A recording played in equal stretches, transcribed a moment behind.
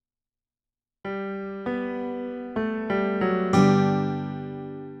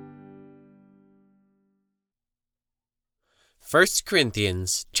1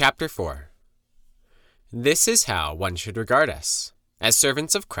 Corinthians chapter 4. This is how one should regard us, as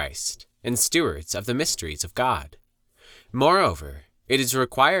servants of Christ and stewards of the mysteries of God. Moreover, it is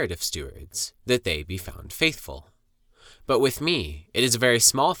required of stewards that they be found faithful. But with me it is a very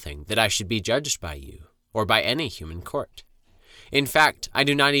small thing that I should be judged by you, or by any human court. In fact, I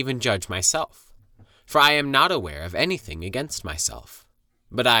do not even judge myself, for I am not aware of anything against myself,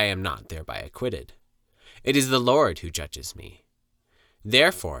 but I am not thereby acquitted. It is the Lord who judges me.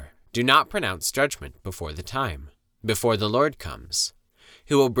 Therefore, do not pronounce judgment before the time, before the Lord comes,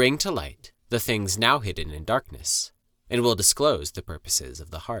 who will bring to light the things now hidden in darkness, and will disclose the purposes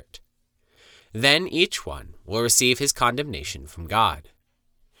of the heart. Then each one will receive his condemnation from God.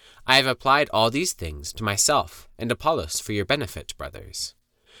 I have applied all these things to myself and Apollos for your benefit, brothers,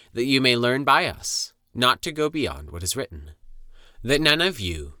 that you may learn by us not to go beyond what is written, that none of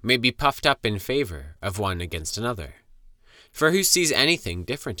you may be puffed up in favor of one against another. For who sees anything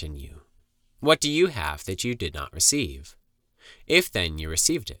different in you? What do you have that you did not receive? If then you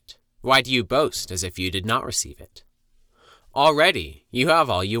received it, why do you boast as if you did not receive it? Already you have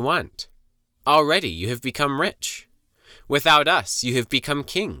all you want. Already you have become rich. Without us you have become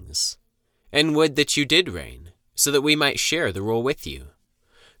kings. And would that you did reign, so that we might share the rule with you.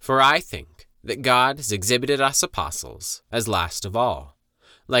 For I think that God has exhibited us apostles as last of all,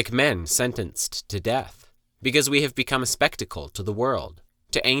 like men sentenced to death, because we have become a spectacle to the world,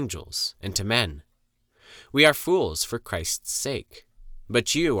 to angels, and to men. We are fools for Christ's sake,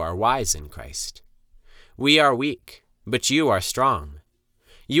 but you are wise in Christ. We are weak, but you are strong.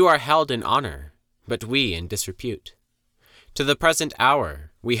 You are held in honor, but we in disrepute. To the present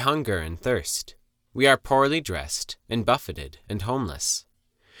hour we hunger and thirst. We are poorly dressed and buffeted and homeless.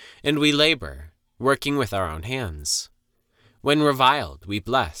 And we labor, working with our own hands. When reviled, we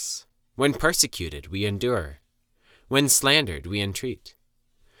bless. When persecuted, we endure. When slandered, we entreat.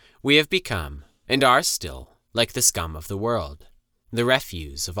 We have become, and are still, like the scum of the world, the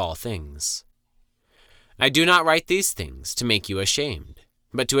refuse of all things. I do not write these things to make you ashamed,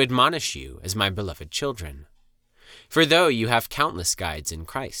 but to admonish you as my beloved children. For though you have countless guides in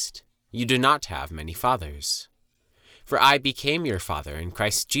Christ, you do not have many fathers. For I became your father in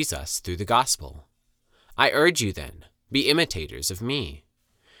Christ Jesus through the gospel. I urge you then, be imitators of me.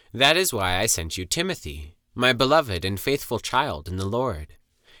 That is why I sent you Timothy, my beloved and faithful child in the Lord,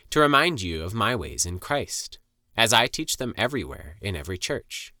 to remind you of my ways in Christ, as I teach them everywhere in every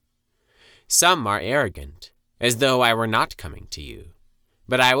church. Some are arrogant, as though I were not coming to you,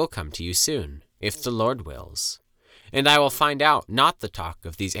 but I will come to you soon, if the Lord wills, and I will find out not the talk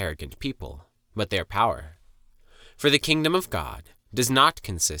of these arrogant people, but their power. For the kingdom of God does not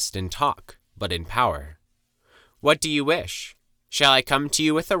consist in talk, but in power. What do you wish? Shall I come to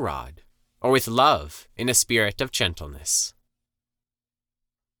you with a rod, or with love in a spirit of gentleness?